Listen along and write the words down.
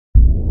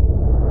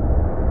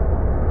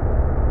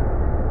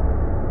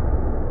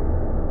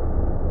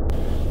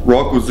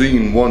Roch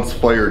Voisine once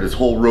fired his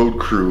whole road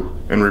crew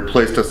and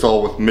replaced us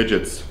all with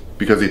midgets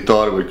because he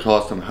thought it would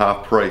cost him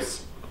half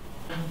price.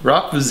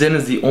 Roch Voisine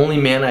is the only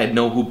man I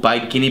know who buy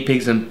guinea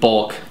pigs in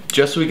bulk,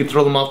 just so he could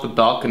throw them off the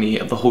balcony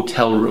of the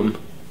hotel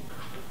room.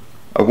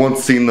 I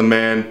once seen the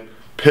man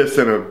piss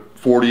in a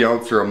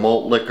 40-ouncer of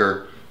malt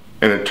liquor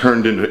and it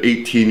turned into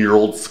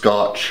 18-year-old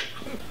scotch.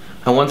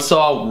 I once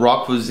saw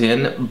Roch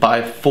Voisine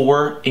buy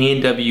 4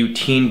 A&W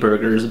teen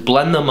burgers,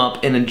 blend them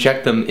up, and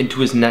inject them into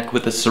his neck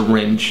with a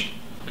syringe.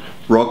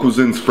 Roch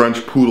Voisine's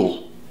French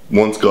poodle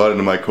once got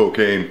into my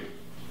cocaine.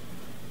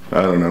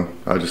 I don't know,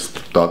 I just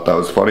thought that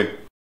was funny.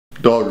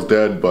 Dog's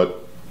dead,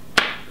 but...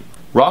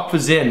 Roch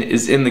Voisine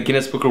is in the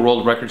Guinness Book of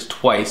World Records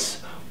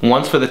twice.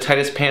 Once for the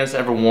tightest pants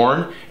ever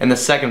worn, and the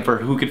second for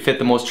who could fit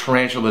the most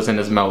tarantulas in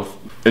his mouth.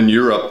 In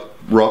Europe,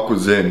 Roch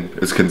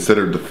Voisine is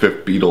considered the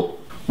 5th Beatle.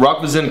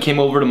 Roch Voisine came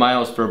over to my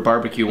house for a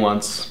barbecue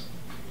once.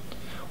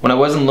 When I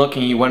wasn't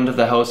looking, he went into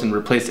the house and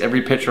replaced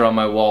every picture on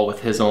my wall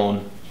with his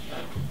own.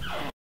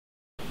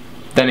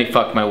 Then he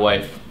fucked my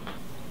wife.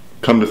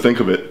 Come to think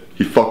of it,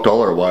 he fucked all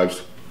our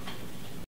wives.